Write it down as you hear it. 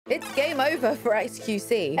It's game over for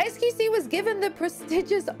xQc. xQc was given the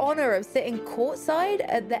prestigious honor of sitting courtside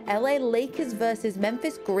at the LA Lakers versus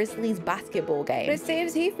Memphis Grizzlies basketball game. But it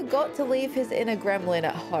seems he forgot to leave his inner gremlin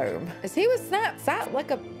at home, as he was sat like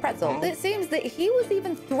a pretzel. It seems that he was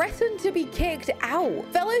even threatened to be kicked out.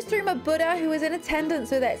 Fellow streamer Buddha, who was in attendance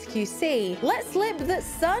with xQc, let slip that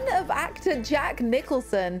son of actor Jack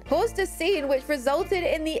Nicholson caused a scene which resulted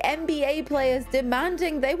in the NBA players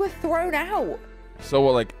demanding they were thrown out. So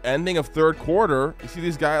like ending of third quarter, you see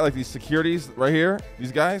these guys, like these securities right here,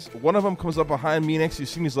 these guys, one of them comes up behind me next to you,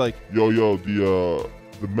 and he's like, yo,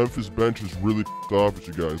 the Memphis bench is really off at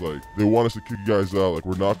you guys. Like, they want us to kick you guys out. Like,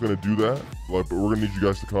 we're not going to do that. Like, but we're going to need you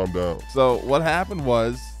guys to calm down. So what happened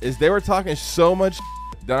is they were talking so much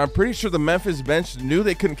that I'm pretty sure the Memphis bench knew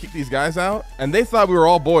they couldn't kick these guys out. And they thought we were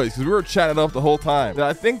all boys because we were chatting up the whole time. And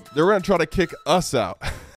I think they were going to try to kick us out.